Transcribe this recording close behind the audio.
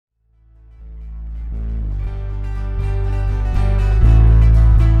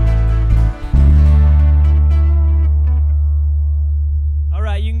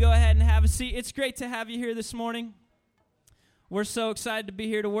See, it's great to have you here this morning. We're so excited to be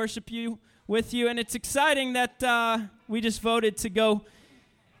here to worship with you, and it's exciting that we just voted to go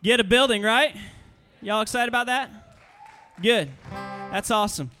get a building, right? Y'all excited about that? Good. That's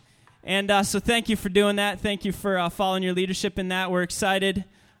awesome. And so thank you for doing that. Thank you for following your leadership in that. We're excited.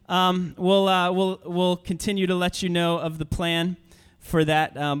 We'll continue to let you know of the plan for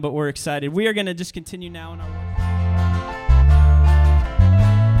that, but we're excited. We are going to just continue now in our work.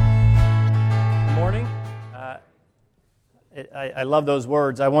 Good morning. I love those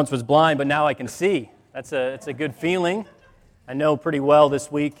words. I once was blind, but now I can see. It's a good feeling. I know pretty well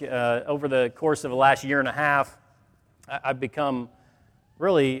this week, over the course of the last year and a half, I've become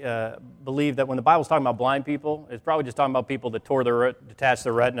really believe that when the Bible's talking about blind people, it's probably just talking about people that detached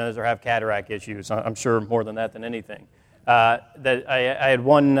their retinas or have cataract issues. I'm sure more than that than anything. That I had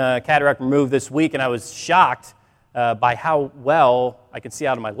one cataract removed this week, and I was shocked by how well I could see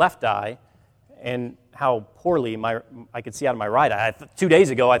out of my left eye and how poorly I could see out of my right eye. 2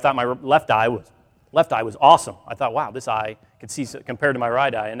 days ago, I thought my left eye was awesome. I thought, wow, this eye could see compared to my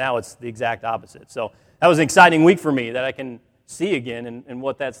right eye, and now it's the exact opposite. So that was an exciting week for me that I can see again and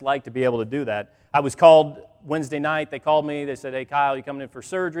what that's like to be able to do that. I was called Wednesday night. They called me. They said, hey, Kyle, you coming in for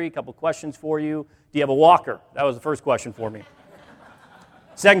surgery? A couple questions for you. Do you have a walker? That was the first question for me.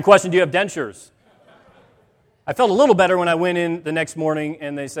 Second question, do you have dentures? I felt a little better when I went in the next morning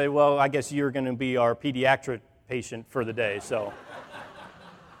and they said, well, I guess you're going to be our pediatric patient for the day. So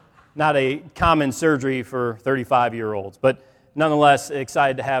not a common surgery for 35-year-olds, but nonetheless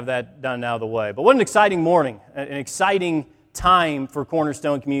excited to have that done out of the way. But what an exciting morning, an exciting time for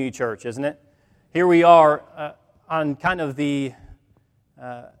Cornerstone Community Church, isn't it? Here we are on kind of the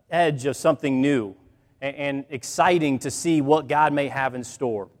edge of something new and exciting to see what God may have in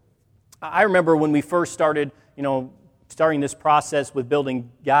store. I remember when we first started, starting this process with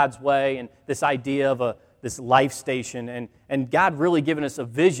building God's Way and this idea of this life station, and God really giving us a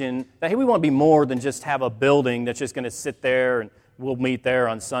vision that, hey, we want to be more than just have a building that's just going to sit there and we'll meet there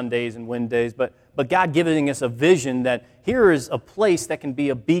on Sundays and Wednesdays, but God giving us a vision that here is a place that can be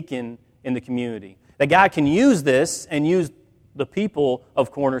a beacon in the community, that God can use this and use the people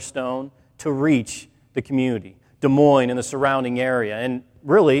of Cornerstone to reach the community, Des Moines and the surrounding area, and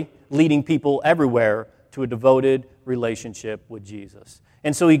really leading people everywhere to a devoted relationship with Jesus.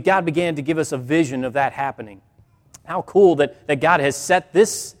 And so God began to give us a vision of that happening. How cool that God has set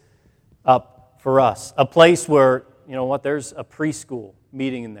this up for us, a place where, there's a preschool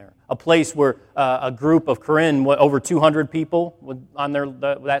meeting in there, a place where a group of Korean, over 200 people on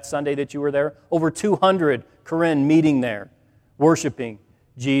that Sunday that you were there, over 200 Korean meeting there, worshiping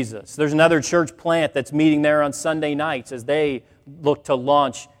Jesus. There's another church plant that's meeting there on Sunday nights as they look to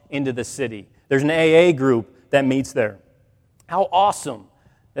launch into the city. There's an AA group that meets there. How awesome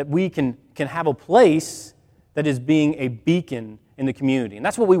that we can have a place that is being a beacon in the community. And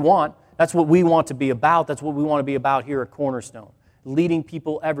that's what we want. That's what we want to be about. That's what we want to be about here at Cornerstone, leading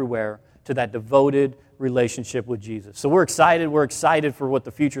people everywhere to that devoted relationship with Jesus. So we're excited. We're excited for what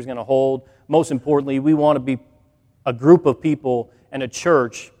the future is going to hold. Most importantly, we want to be a group of people and a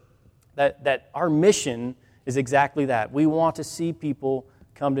church that our mission is exactly that. We want to see people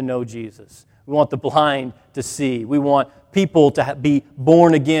come to know Jesus. We want the blind to see. We want people to be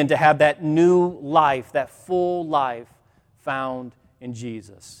born again, to have that new life, that full life found in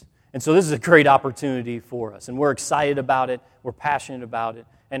Jesus. And so this is a great opportunity for us, and we're excited about it. We're passionate about it,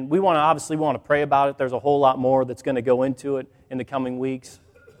 and we want to pray about it. There's a whole lot more that's going to go into it in the coming weeks.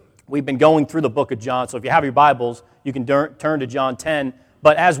 We've been going through the book of John, so if you have your Bibles, you can turn to John 10.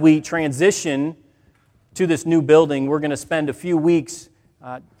 But as we transition to this new building, we're going to spend a few weeks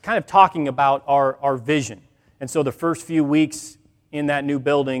kind of talking about our vision. And so the first few weeks in that new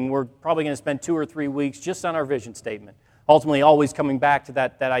building, we're probably going to spend 2 or 3 weeks just on our vision statement. Ultimately, always coming back to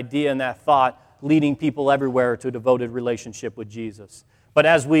that idea and that thought, leading people everywhere to a devoted relationship with Jesus. But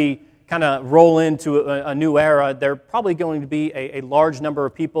as we kind of roll into a new era, there are probably going to be a large number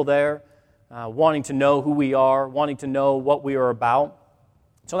of people there wanting to know who we are, wanting to know what we are about.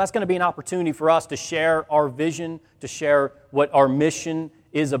 So that's going to be an opportunity for us to share our vision, to share what our mission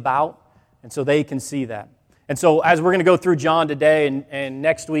is about, and so they can see that. And so as we're going to go through John today and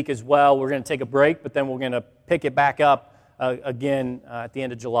next week as well, we're going to take a break, but then we're going to pick it back up again at the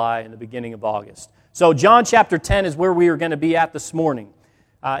end of July and the beginning of August. So John chapter 10 is where we are going to be at this morning.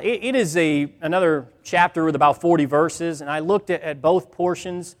 It is another chapter with about 40 verses, and I looked at both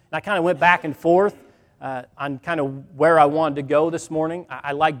portions, and I kind of went back and forth on kind of where I wanted to go this morning.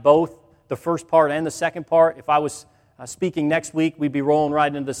 I like both the first part and the second part. If I was speaking next week, we'd be rolling right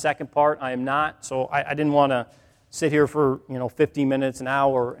into the second part. I am not, so I didn't want to sit here for 15 minutes, an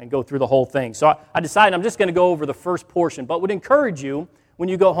hour, and go through the whole thing. So I decided I'm just going to go over the first portion, but would encourage you when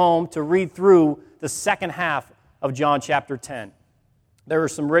you go home to read through the second half of John chapter 10. There are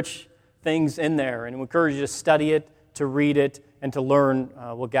some rich things in there, and I would encourage you to study it, to read it, and to learn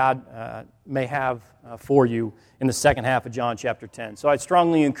what God may have for you in the second half of John chapter 10. So I'd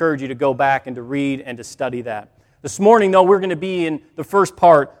strongly encourage you to go back and to read and to study that. This morning, though, we're going to be in the first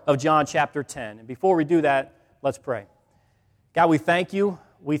part of John chapter 10. And before we do that, let's pray. God, we thank you.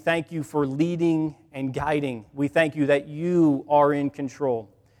 We thank you for leading and guiding. We thank you that you are in control.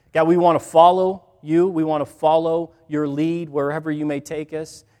 God, we want to follow you. We want to follow your lead wherever you may take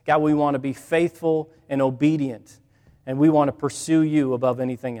us. God, we want to be faithful and obedient. And we want to pursue you above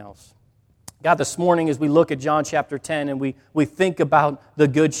anything else. God, this morning as we look at John chapter 10 and we think about the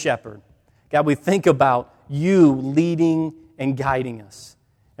Good Shepherd, God, we think about you leading and guiding us.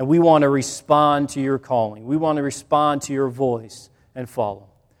 And we want to respond to your calling. We want to respond to your voice and follow.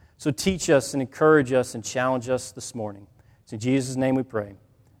 So teach us and encourage us and challenge us this morning. It's in Jesus' name we pray.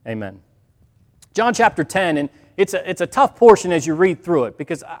 Amen. John chapter 10, and it's a tough portion as you read through it,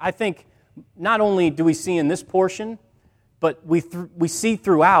 because I think not only do we see in this portion, but we see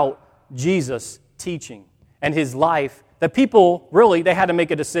throughout Jesus' teaching and his life that people really, they had to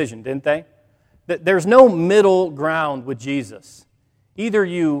make a decision, didn't they? That there's no middle ground with Jesus. Either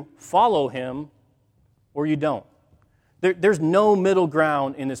you follow him or you don't. There's no middle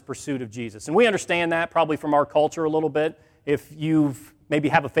ground in this pursuit of Jesus. And we understand that probably from our culture a little bit. If you've maybe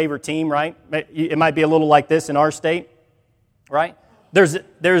have a favorite team, right? It might be a little like this in our state, right? There's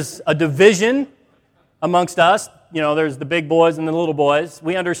a division amongst us. There's the big boys and the little boys.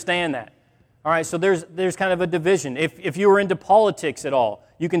 We understand that. All right, so there's kind of a division. If you were into politics at all,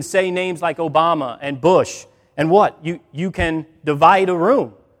 you can say names like Obama and Bush, and what? You can divide a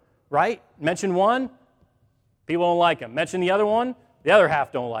room, right? Mention one, people don't like him. Mention the other one, the other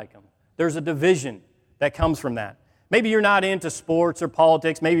half don't like him. There's a division that comes from that. Maybe you're not into sports or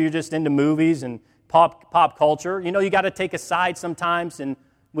politics. Maybe you're just into movies and pop culture. You got to take a side sometimes. And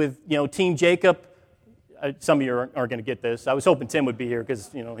with, Team Jacob, some of you aren't going to get this. I was hoping Tim would be here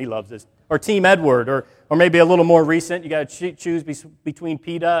because, he loves this. Or Team Edward, or maybe a little more recent. You got to choose between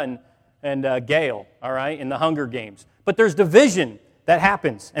PETA and Gale, all right, in the Hunger Games. But there's division that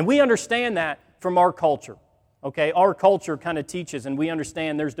happens. And we understand that from our culture, okay? Our culture kind of teaches, and we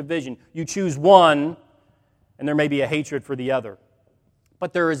understand there's division. You choose one, and there may be a hatred for the other.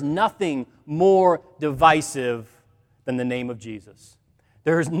 But there is nothing more divisive than the name of Jesus.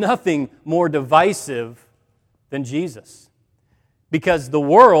 There is nothing more divisive than Jesus. Because the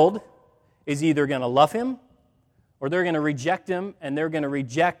world is either going to love him or they're going to reject him, and they're going to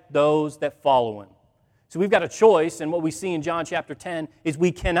reject those that follow him. So we've got a choice, and what we see in John chapter 10 is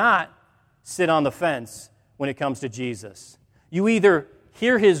we cannot sit on the fence when it comes to Jesus. You either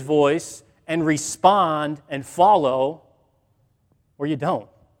hear his voice and respond and follow, or you don't.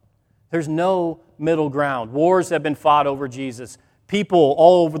 There's no middle ground. Wars have been fought over Jesus. People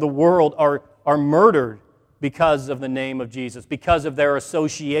all over the world are murdered because of the name of Jesus, because of their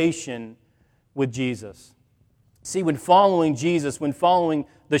association with Jesus. See, when following Jesus, when following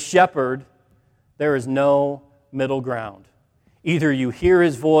the shepherd, there is no middle ground. Either you hear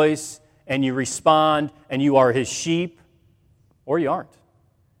his voice and you respond and you are his sheep, or you aren't.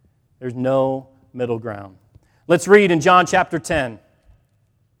 There's no middle ground. Let's read in John chapter 10.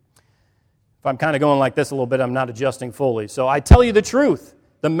 If I'm kind of going like this a little bit, I'm not adjusting fully. So I tell you the truth.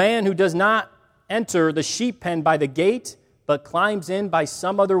 The man who does not enter the sheep pen by the gate, but climbs in by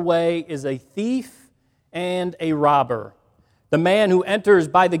some other way, is a thief and a robber. The man who enters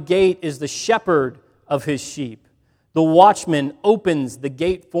by the gate is the shepherd of his sheep. The watchman opens the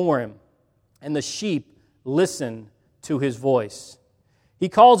gate for him, and the sheep listen to his voice. He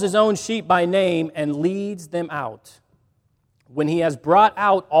calls his own sheep by name and leads them out. When he has brought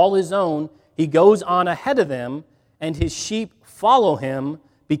out all his own, he goes on ahead of them, and his sheep follow him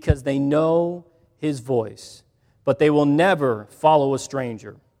because they know his voice. But they will never follow a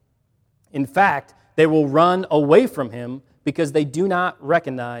stranger. In fact, they will run away from him because they do not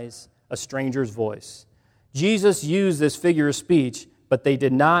recognize a stranger's voice. Jesus used this figure of speech, but they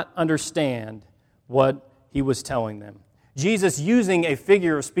did not understand what he was telling them. Jesus using a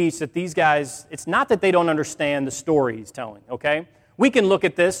figure of speech that these guys, it's not that they don't understand the story he's telling, okay? We can look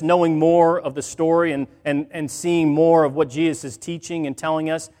at this knowing more of the story and seeing more of what Jesus is teaching and telling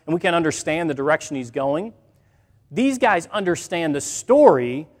us, and we can understand the direction he's going. These guys understand the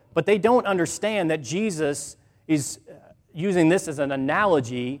story, but they don't understand that Jesus is using this as an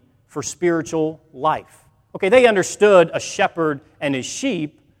analogy for spiritual life. Okay, they understood a shepherd and his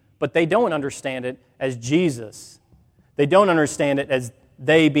sheep, but they don't understand it as Jesus They don't understand it as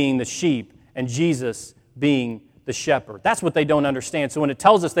they being the sheep and Jesus being the shepherd. That's what they don't understand. So when it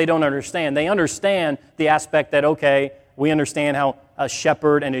tells us they don't understand, they understand the aspect that, okay, we understand how a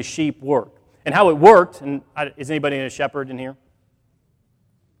shepherd and his sheep work. And how it worked, and is anybody a shepherd in here?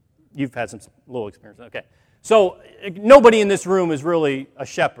 You've had some little experience. Okay. So nobody in this room is really a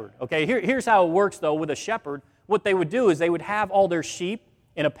shepherd. Okay. Here's how it works, though, with a shepherd. What they would do is they would have all their sheep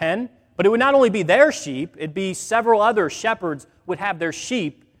in a pen, but it would not only be their sheep, it'd be several other shepherds would have their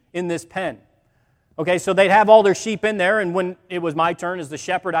sheep in this pen. Okay, so they'd have all their sheep in there, and when it was my turn as the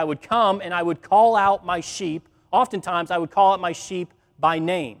shepherd, I would come and I would call out my sheep. Oftentimes, I would call out my sheep by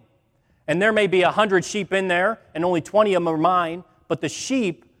name. And there may be 100 sheep in there, and only 20 of them are mine, but the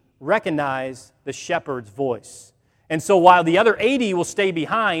sheep recognize the shepherd's voice. And so while the other 80 will stay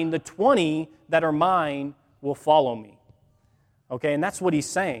behind, the 20 that are mine will follow me. Okay, and that's what he's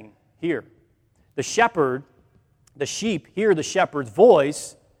saying here. The shepherd, the sheep hear the shepherd's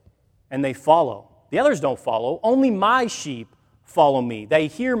voice, and they follow. The others don't follow. Only my sheep follow me. They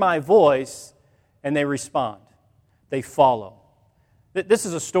hear my voice, and they respond. They follow. This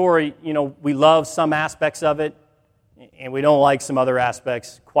is a story, we love some aspects of it, and we don't like some other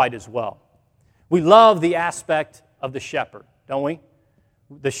aspects quite as well. We love the aspect of the shepherd, don't we?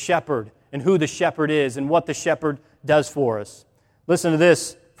 The shepherd, and who the shepherd is, and what the shepherd does for us. Listen to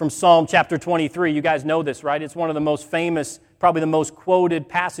this from Psalm chapter 23. You guys know this, right? It's one of the most famous, probably the most quoted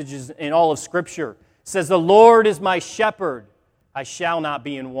passages in all of Scripture. It says, "The Lord is my shepherd, I shall not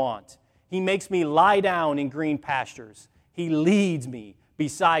be in want. He makes me lie down in green pastures. He leads me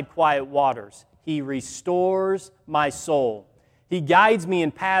beside quiet waters. He restores my soul. He guides me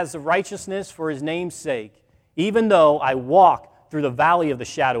in paths of righteousness for His name's sake. Even though I walk through the valley of the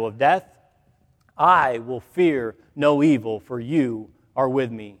shadow of death, I will fear no evil, for you are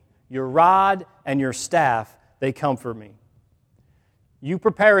with me. Your rod and your staff, they comfort me. You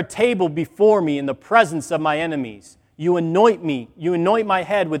prepare a table before me in the presence of my enemies. You anoint my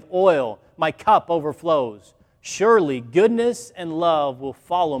head with oil. My cup overflows. Surely goodness and love will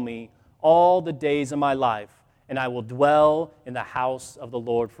follow me all the days of my life, and I will dwell in the house of the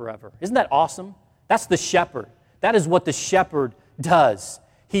Lord forever." Isn't that awesome? That's the shepherd. That is what the shepherd does.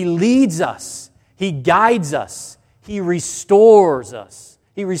 He leads us. He guides us. He restores us.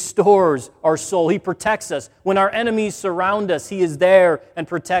 He restores our soul. He protects us. When our enemies surround us, He is there and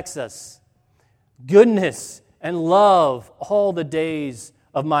protects us. Goodness and love all the days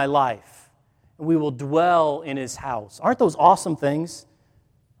of my life. We will dwell in His house. Aren't those awesome things?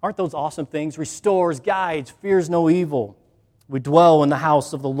 Aren't those awesome things? Restores, guides, fears no evil. We dwell in the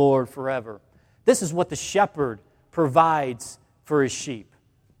house of the Lord forever. This is what the shepherd provides for his sheep.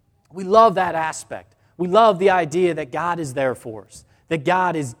 We love that aspect. We love the idea that God is there for us, that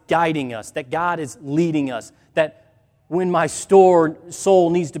God is guiding us, that God is leading us, that when my soul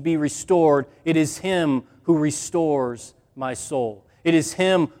needs to be restored, it is Him who restores my soul. It is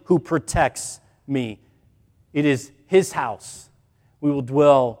Him who protects me. It is His house. We will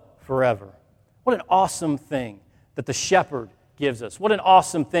dwell forever. What an awesome thing that the shepherd gives us. What an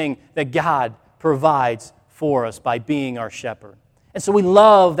awesome thing that God provides for us by being our shepherd. And so we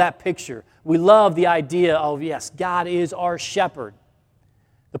love that picture. We love the idea of, yes, God is our shepherd.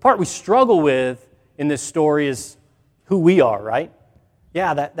 The part we struggle with in this story is who we are, right?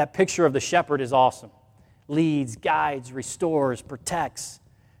 Yeah, that picture of the shepherd is awesome. Leads, guides, restores, protects,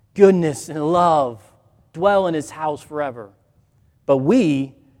 goodness and love, dwell in His house forever. But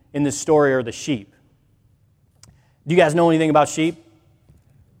we, in this story, are the sheep. Do you guys know anything about sheep?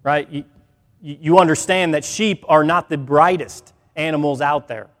 Right? You understand that sheep are not the brightest animals out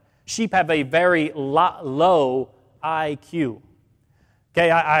there. Sheep have a very low IQ. Okay,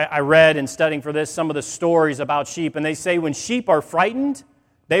 I read in studying for this some of the stories about sheep, and they say when sheep are frightened,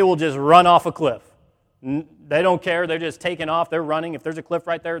 they will just run off a cliff. They don't care. They're just taking off. They're running. If there's a cliff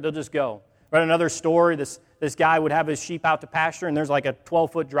right there, they'll just go. Read another story. This guy would have his sheep out to pasture, and there's like a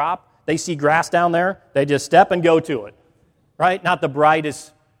 12-foot drop. They see grass down there. They just step and go to it. Right? Not the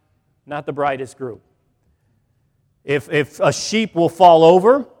brightest group. If a sheep will fall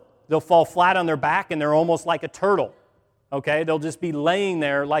over, they'll fall flat on their back, and they're almost like a turtle. Okay? They'll just be laying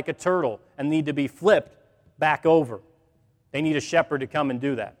there like a turtle and need to be flipped back over. They need a shepherd to come and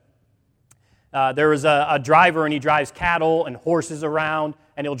do that. There is a driver, and he drives cattle and horses around,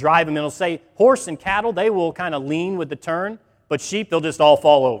 and he'll drive them, and he'll say, horse and cattle, they will kind of lean with the turn, but sheep, they'll just all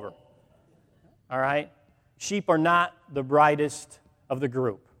fall over. All right? Sheep are not the brightest of the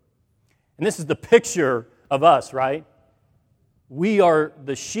group. And this is the picture of us, right? We are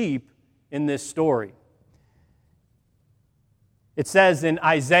the sheep in this story. It says in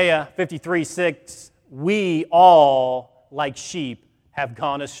Isaiah 53:6, we all like sheep, have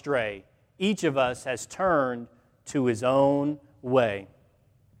gone astray. Each of us has turned to his own way.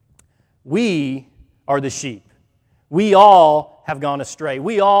 We are the sheep. We all have gone astray.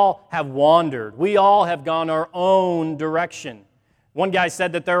 We all have wandered. We all have gone our own direction. One guy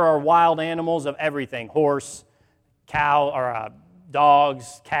said that there are wild animals of everything: horse, cow, or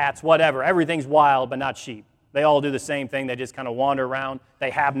dogs, cats, whatever. Everything's wild, but not sheep. They all do the same thing. They just kind of wander around.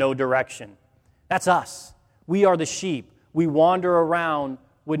 They have no direction. That's us. We are the sheep. We wander around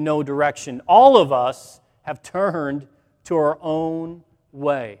with no direction. All of us have turned to our own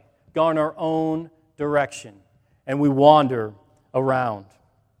way, gone our own direction, and we wander around.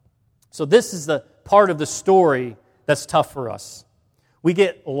 So this is the part of the story that's tough for us. We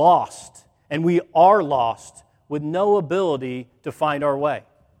get lost, and we are lost with no ability to find our way.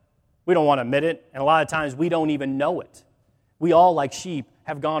 We don't want to admit it, and a lot of times we don't even know it. We all, like sheep,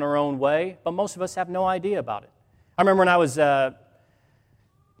 have gone our own way, but most of us have no idea about it. I remember when I was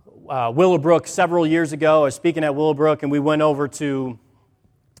Willowbrook several years ago. I was speaking at Willowbrook, and we went over to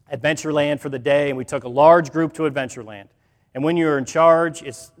Adventureland for the day, and we took a large group to Adventureland. And when you're in charge,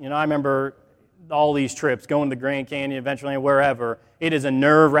 I remember all these trips, going to the Grand Canyon, Adventureland, wherever. It is a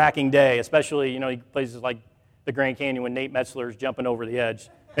nerve-wracking day, especially, places like the Grand Canyon when Nate Metzler is jumping over the edge.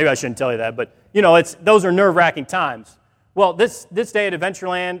 Maybe I shouldn't tell you that, but, those are nerve-wracking times. Well, this day at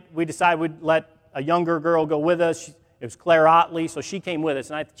Adventureland, we decided we'd let a younger girl go with us. It was Claire Otley, so she came with us,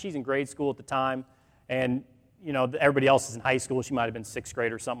 and she's in grade school at the time, and, everybody else is in high school. She might have been 6th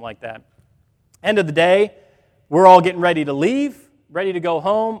grade or something like that. End of the day, we're all getting ready to leave, ready to go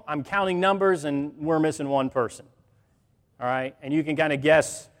home. I'm counting numbers, and we're missing one person, all right? And you can kind of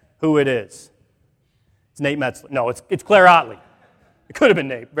guess who it is. It's Nate Metzler. No, it's Claire Otley. It could have been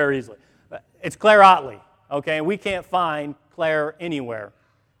Nate, very easily. But it's Claire Otley, okay? And we can't find Claire anywhere.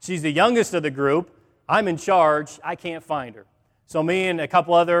 She's the youngest of the group. I'm in charge. I can't find her. So me and a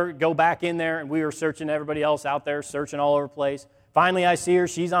couple other go back in there, and we were searching everybody else out there, searching all over the place. Finally, I see her.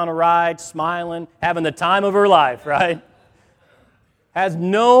 She's on a ride, smiling, having the time of her life, right? Has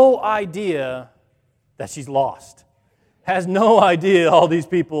no idea that she's lost. Has no idea all these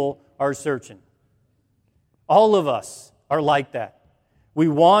people are searching. All of us are like that. We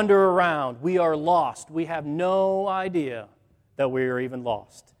wander around. We are lost. We have no idea that we are even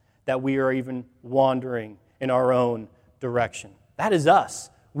lost, that we are even wandering in our own direction. That is us.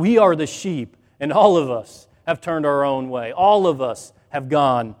 We are the sheep, and all of us have turned our own way. All of us have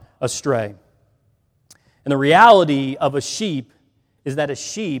gone astray. And the reality of a sheep is that a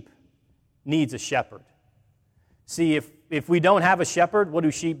sheep needs a shepherd. See, if we don't have a shepherd, what do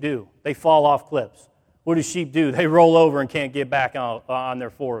sheep do? They fall off cliffs. What do sheep do? They roll over and can't get back on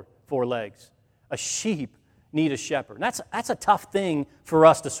their four legs. A sheep need a shepherd. And that's a tough thing for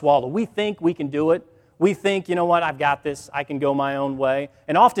us to swallow. We think we can do it. We think, I've got this. I can go my own way.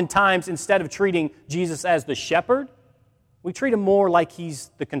 And oftentimes, instead of treating Jesus as the shepherd, we treat him more like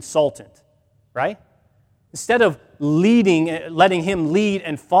he's the consultant, right? Instead of letting him lead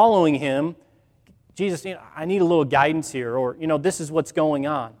and following him, Jesus, I need a little guidance here, or, this is what's going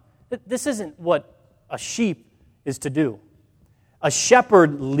on. This isn't what a sheep is to do. A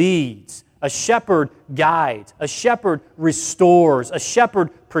shepherd leads. A shepherd guides. A shepherd restores. A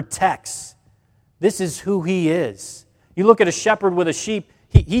shepherd protects. This is who he is. You look at a shepherd with a sheep,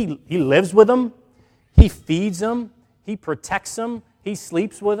 he lives with them. He feeds them. He protects them. He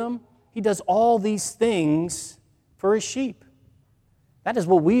sleeps with them. He does all these things for his sheep. That is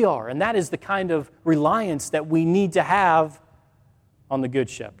what we are, and that is the kind of reliance that we need to have on the Good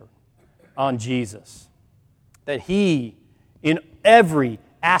Shepherd, on Jesus. That he, in every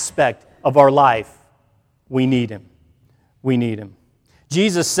aspect of our life, we need him. We need him.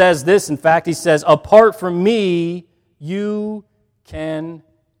 Jesus says this, in fact, he says, apart from me, you can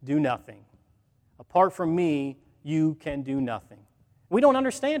do nothing. Apart from me, you can do nothing. We don't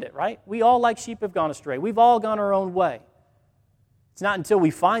understand it, right? We all, like sheep, have gone astray. We've all gone our own way. It's not until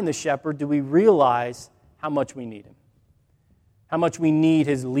we find the shepherd do we realize how much we need him. How much we need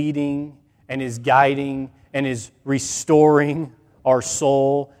his leading and his guiding and his restoring our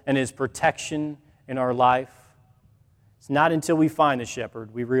soul and his protection in our life. It's not until we find the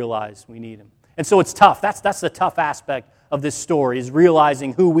shepherd we realize we need him. And so it's tough. That's the tough aspect of this story, is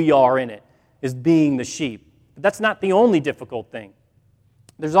realizing who we are in it, is being the sheep. But that's not the only difficult thing.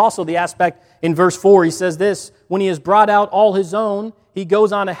 There's also the aspect in verse 4. He says this, when he has brought out all his own, he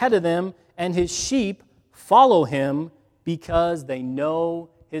goes on ahead of them, and his sheep follow him because they know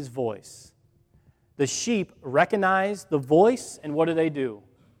his voice. The sheep recognize the voice, and what do?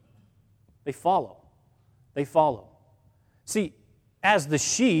 They follow. They follow. See, as the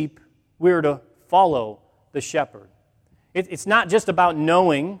sheep, we're to follow the shepherd. It's not just about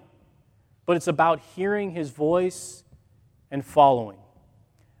knowing, but it's about hearing His voice and following.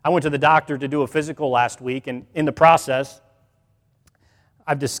 I went to the doctor to do a physical last week, and in the process,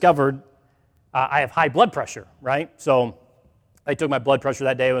 I've discovered I have high blood pressure, right? So I took my blood pressure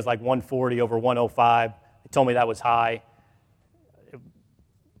that day. It was like 140 over 105. They told me that was high.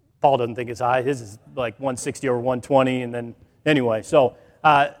 Paul doesn't think it's high. His is like 160 over 120, and then anyway. So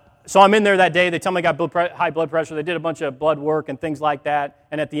I'm in there that day. They tell me I got high blood pressure. They did a bunch of blood work and things like that.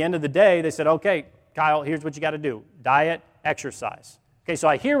 And at the end of the day, they said, okay, Kyle, here's what you got to do. Diet, exercise. Okay, so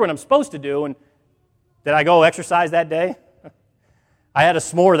I hear what I'm supposed to do, and did I go exercise that day? I had a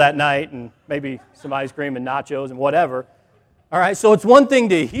s'more that night and maybe some ice cream and nachos and whatever. All right, so it's one thing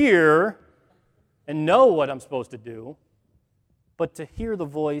to hear and know what I'm supposed to do, but to hear the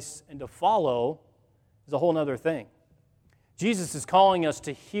voice and to follow is a whole other thing. Jesus is calling us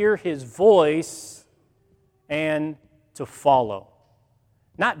to hear His voice and to follow.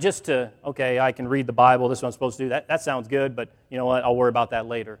 Not just to, okay, I can read the Bible, this is what I'm supposed to do. That sounds good, but you know what, I'll worry about that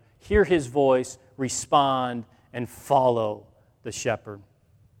later. Hear His voice, respond, and follow the shepherd.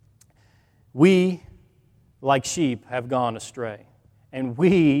 We, like sheep, have gone astray. And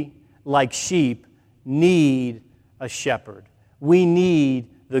we, like sheep, need a shepherd. We need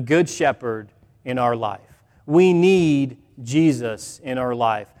the good shepherd in our life. We need Jesus in our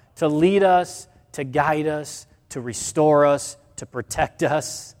life to lead us, to guide us, to restore us, to protect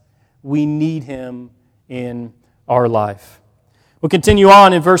us. We need Him in our life. We'll continue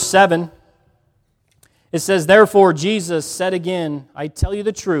on in verse 7. It says, therefore Jesus said again, I tell you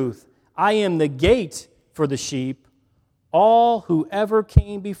the truth, I am the gate for the sheep. All who ever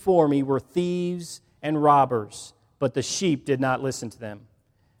came before me were thieves and robbers, but the sheep did not listen to them.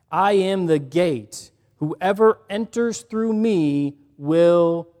 I am the gate. Whoever enters through me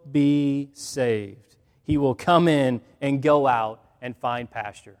will be saved. He will come in and go out and find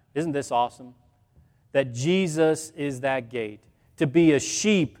pasture. Isn't this awesome? That Jesus is that gate. To be a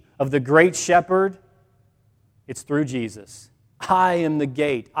sheep of the great shepherd, it's through Jesus. I am the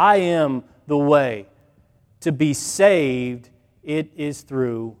gate. I am the way. To be saved, it is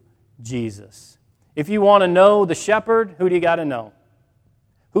through Jesus. If you want to know the shepherd, who do you got to know?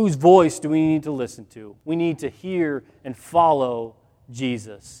 Whose voice do we need to listen to? We need to hear and follow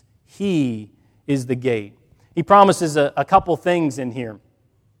Jesus. He is the gate. He promises a couple things in here.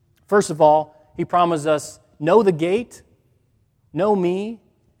 First of all, He promises us, know the gate, know me,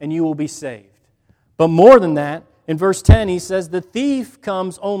 and you will be saved. But more than that, in verse 10, He says, the thief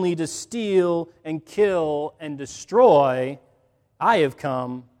comes only to steal and kill and destroy. I have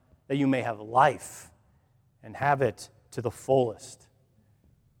come that you may have life and have it to the fullest.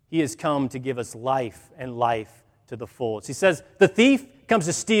 He has come to give us life and life to the fullest. He says the thief comes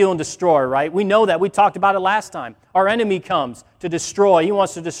to steal and destroy, right? We know that. We talked about it last time. Our enemy comes to destroy. He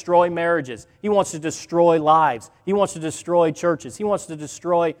wants to destroy marriages. He wants to destroy lives. He wants to destroy churches. He wants to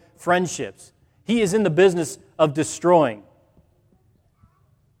destroy friendships. He is in the business of destroying.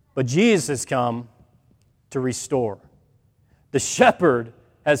 But Jesus has come to restore. The shepherd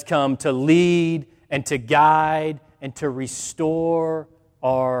has come to lead and to guide and to restore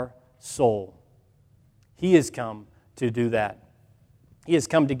our soul. He has come to do that. He has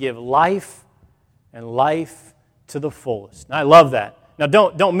come to give life and life to the fullest. And I love that. Now,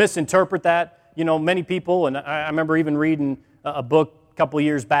 don't misinterpret that. You know, many people, and I remember even reading a book a couple of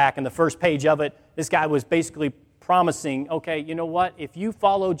years back, and the first page of it, this guy was basically promising, okay, you know what? If you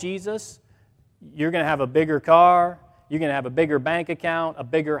follow Jesus, you're going to have a bigger car, you're going to have a bigger bank account, a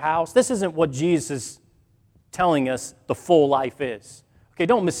bigger house. This isn't what Jesus is telling us the full life is. Okay,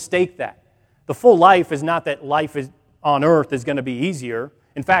 don't mistake that. The full life is not that life on earth is going to be easier.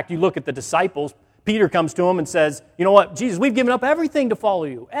 In fact, you look at the disciples, Peter comes to him and says, you know what, Jesus, we've given up everything to follow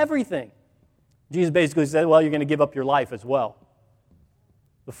you, everything. Jesus basically said, well, you're going to give up your life as well.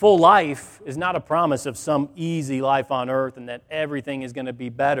 The full life is not a promise of some easy life on earth and that everything is going to be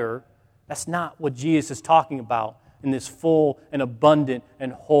better. That's not what Jesus is talking about in this full and abundant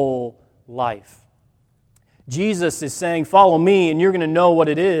and whole life. Jesus is saying, follow me, and you're going to know what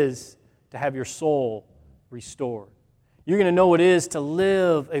it is to have your soul restored. You're going to know what it is to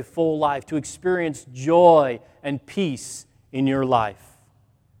live a full life, to experience joy and peace in your life.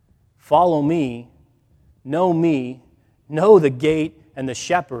 Follow me, know the gate and the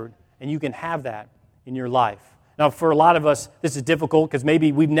shepherd, and you can have that in your life. Now, for a lot of us, this is difficult because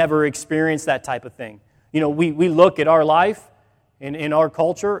maybe we've never experienced that type of thing. You know, we look at our life in our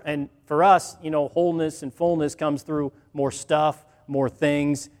culture, and for us, you know, wholeness and fullness comes through more stuff, more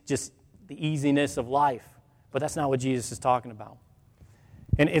things, just the easiness of life. But that's not what Jesus is talking about.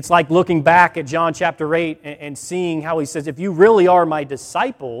 And it's like looking back at John chapter 8 and seeing how he says, if you really are my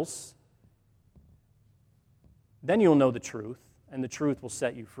disciples, then you'll know the truth, and the truth will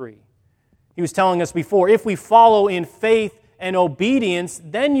set you free. He was telling us before, if we follow in faith and obedience,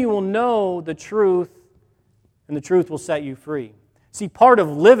 then you will know the truth, and the truth will set you free. See, part of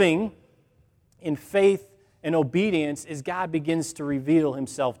living in faith and obedience is God begins to reveal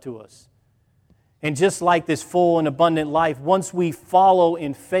himself to us. And just like this full and abundant life, once we follow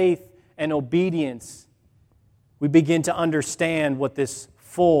in faith and obedience, we begin to understand what this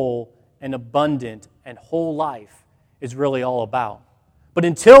full and abundant and whole life is really all about. But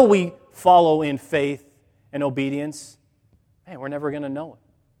until we follow in faith and obedience, man, we're never going to know it.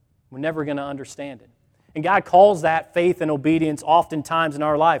 We're never going to understand it. And God calls that faith and obedience oftentimes in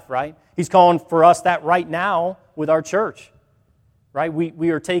our life, right? He's calling for us that right now with our church, right?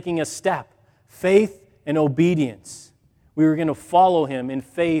 We are taking a step, faith and obedience. We are going to follow him in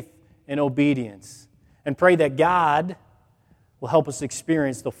faith and obedience and pray that God will help us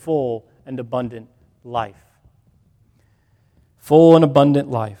experience the full and abundant life. Full and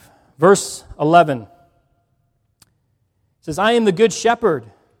abundant life. Verse 11 says, I am the good shepherd,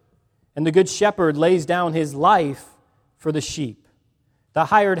 and the good shepherd lays down his life for the sheep. The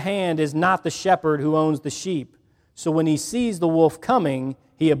hired hand is not the shepherd who owns the sheep. So when he sees the wolf coming,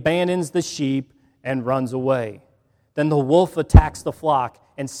 he abandons the sheep and runs away. Then the wolf attacks the flock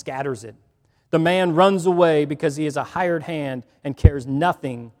and scatters it. The man runs away because he is a hired hand and cares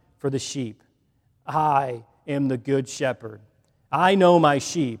nothing for the sheep. I am the good shepherd. I know my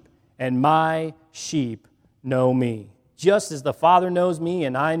sheep, and my sheep know me. Just as the Father knows me,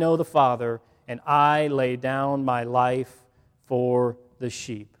 and I know the Father, and I lay down my life for the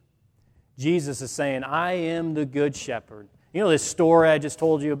sheep. Jesus is saying, I am the good shepherd. You know this story I just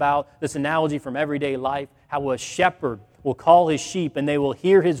told you about, this analogy from everyday life, how a shepherd will call his sheep, and they will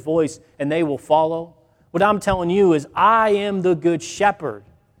hear his voice, and they will follow? What I'm telling you is, I am the good shepherd.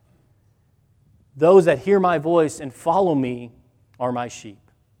 Those that hear my voice and follow me are my sheep.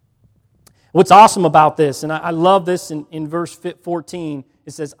 What's awesome about this, and I love this in verse 14,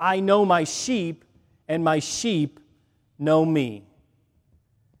 it says, I know my sheep, and my sheep know me.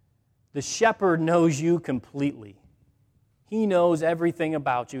 The shepherd knows you completely. He knows everything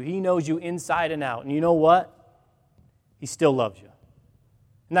about you. He knows you inside and out. And you know what? He still loves you.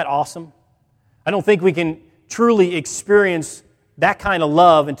 Isn't that awesome? I don't think we can truly experience that kind of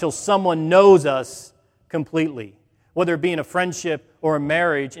love until someone knows us completely. Whether it be in a friendship or a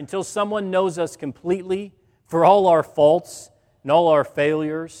marriage, until someone knows us completely for all our faults and all our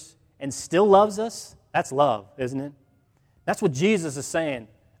failures and still loves us, that's love, isn't it? That's what Jesus is saying.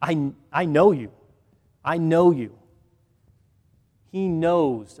 I know you. I know you. He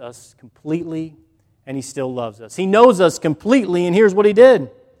knows us completely, and he still loves us. He knows us completely, and here's what he did.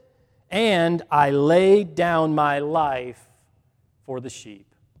 And I laid down my life for the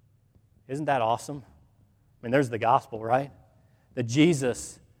sheep. Isn't that awesome? I mean, there's the gospel, right? That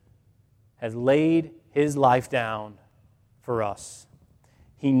Jesus has laid his life down for us.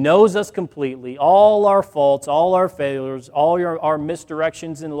 He knows us completely, all our faults, all our failures, all our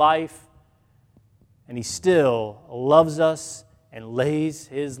misdirections in life, and he still loves us and lays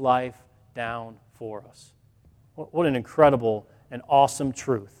his life down for us. What an incredible and awesome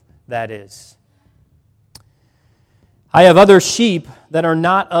truth that is. I have other sheep that are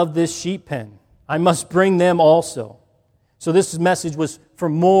not of this sheep pen. I must bring them also. So this message was for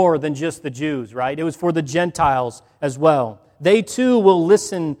more than just the Jews, right? It was for the Gentiles as well. They too will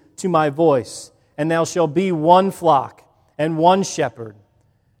listen to my voice, and there shall be one flock and one shepherd.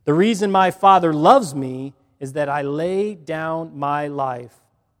 The reason my Father loves me is that I lay down my life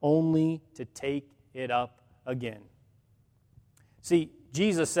only to take it up again. See,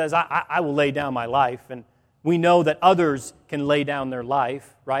 Jesus says, I will lay down my life, and we know that others can lay down their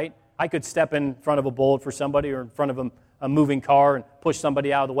life, right? I could step in front of a bullet for somebody or in front of a moving car and push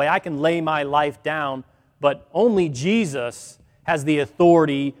somebody out of the way. I can lay my life down, but only Jesus has the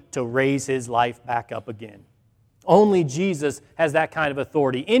authority to raise his life back up again. Only Jesus has that kind of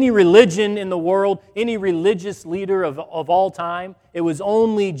authority. Any religion in the world, any religious leader of all time, it was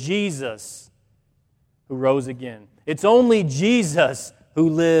only Jesus who rose again. It's only Jesus who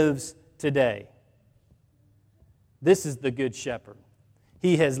lives today. This is the Good Shepherd.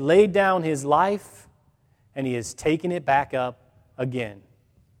 He has laid down his life, and he has taken it back up again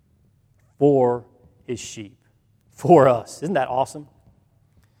for his sheep, for us. Isn't that awesome?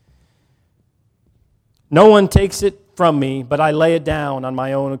 No one takes it from me, but I lay it down on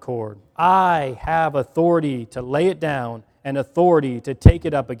my own accord. I have authority to lay it down and authority to take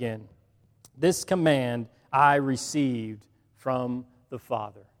it up again. This command I received from the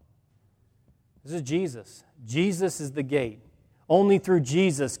Father. This is Jesus. Jesus is the gate. Only through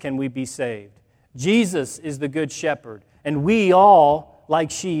Jesus can we be saved. Jesus is the good shepherd, and we all,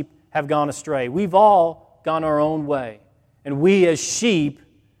 like sheep, have gone astray. We've all gone our own way, and we as sheep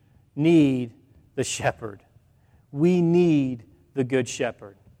need the shepherd. We need the good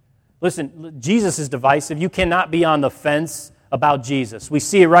shepherd. Listen, Jesus is divisive. You cannot be on the fence about Jesus. We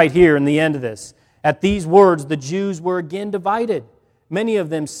see it right here in the end of this. At these words, the Jews were again divided. Many of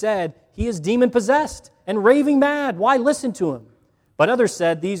them said, "He is demon-possessed and raving mad. Why listen to him?" But others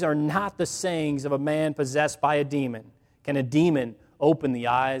said, "These are not the sayings of a man possessed by a demon. Can a demon open the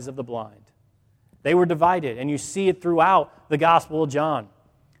eyes of the blind?" They were divided, and you see it throughout the Gospel of John.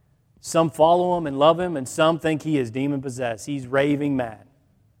 Some follow him and love him, and some think he is demon-possessed. He's raving mad.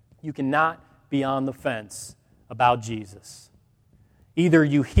 You cannot be on the fence about Jesus. Either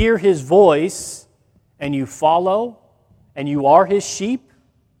you hear his voice and you follow and you are his sheep,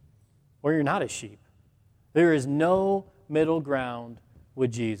 or you're not his sheep. There is no middle ground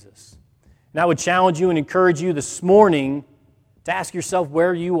with Jesus. And I would challenge you and encourage you this morning to ask yourself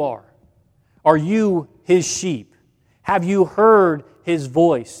where you are. Are you his sheep? Have you heard his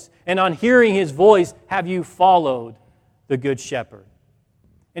voice? And on hearing his voice, have you followed the good shepherd?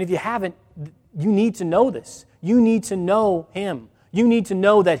 And if you haven't, you need to know this. You need to know him. You need to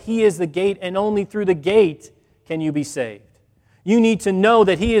know that he is the gate, and only through the gate can you be saved. You need to know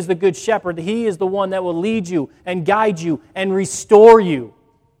that he is the good shepherd. He is the one that will lead you and guide you and restore you.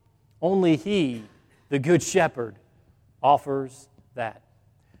 Only he, the good shepherd, offers that.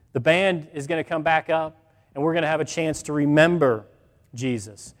 The band is going to come back up, and we're going to have a chance to remember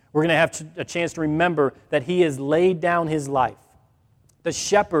Jesus. We're going to have a chance to remember that he has laid down his life. The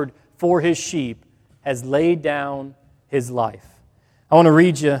shepherd for his sheep has laid down his life. I want to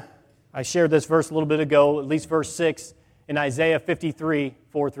read you, I shared this verse a little bit ago, at least verse 6, in Isaiah 53,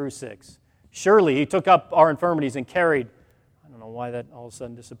 4 through 6. Surely he took up our infirmities and carried, I don't know why that all of a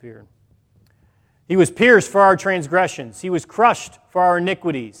sudden disappeared. He was pierced for our transgressions. He was crushed for our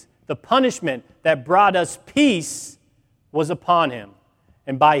iniquities. The punishment that brought us peace was upon him,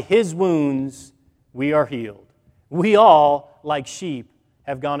 and by his wounds we are healed. We all, like sheep,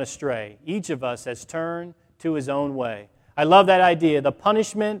 have gone astray. Each of us has turned to his own way. I love that idea, the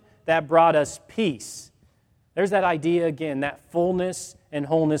punishment that brought us peace. There's that idea again, that fullness and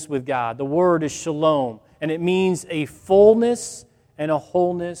wholeness with God. The word is shalom, and it means a fullness and a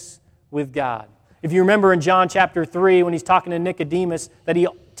wholeness with God. If you remember in John chapter 3, when he's talking to Nicodemus, that he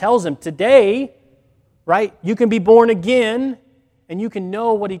tells him, today, right, you can be born again, and you can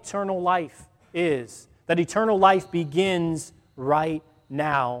know what eternal life is. That eternal life begins right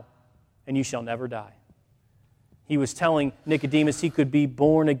now, and you shall never die. He was telling Nicodemus he could be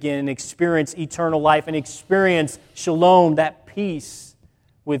born again and experience eternal life and experience shalom, that peace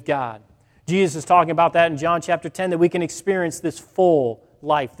with God. Jesus is talking about that in John chapter 10, that we can experience this full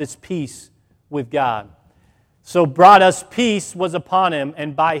life, this peace with God. So brought us peace was upon him,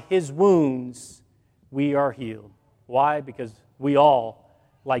 and by his wounds we are healed. Why? Because we all,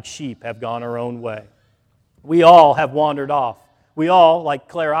 like sheep, have gone our own way. We all have wandered off. We all, like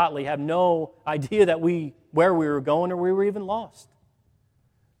Claire Otley, have no idea that where we were going or we were even lost.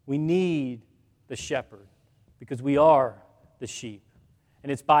 We need the shepherd because we are the sheep.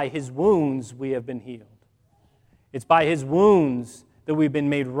 And it's by his wounds we have been healed. It's by his wounds that we've been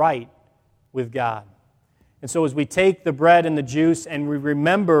made right with God. And so as we take the bread and the juice and we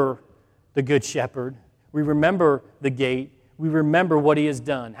remember the good shepherd, we remember the gate, we remember what he has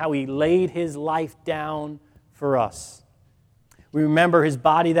done, how he laid his life down for us. We remember his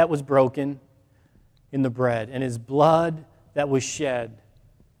body that was broken in the bread and his blood that was shed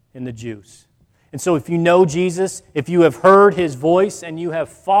in the juice. And so if you know Jesus, if you have heard his voice and you have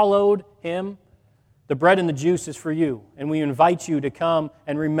followed him, the bread and the juice is for you. And we invite you to come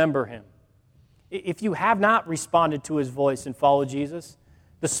and remember him. If you have not responded to his voice and followed Jesus,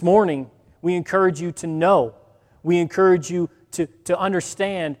 this morning we encourage you to know. We encourage you to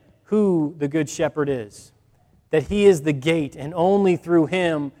understand who the Good Shepherd is. That he is the gate, and only through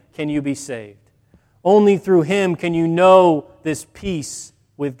him can you be saved. Only through him can you know this peace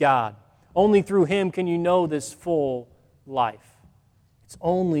with God. Only through him can you know this full life. It's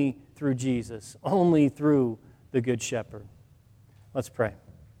only through Jesus, only through the Good Shepherd. Let's pray.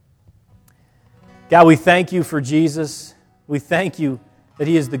 God, we thank you for Jesus. We thank you that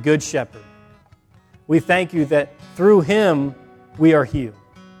he is the Good Shepherd. We thank you that through him we are healed.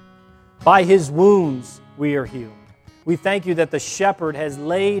 By his wounds we are healed. We thank you that the shepherd has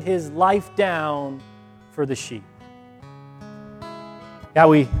laid his life down for the sheep. God,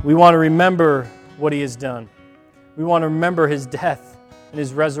 we want to remember what he has done. We want to remember his death and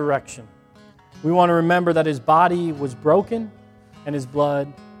his resurrection. We want to remember that his body was broken and his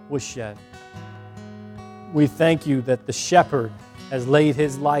blood was shed. We thank you that the shepherd has laid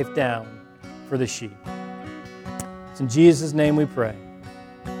his life down for the sheep. It's in Jesus' name we pray.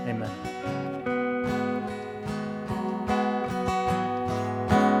 Amen.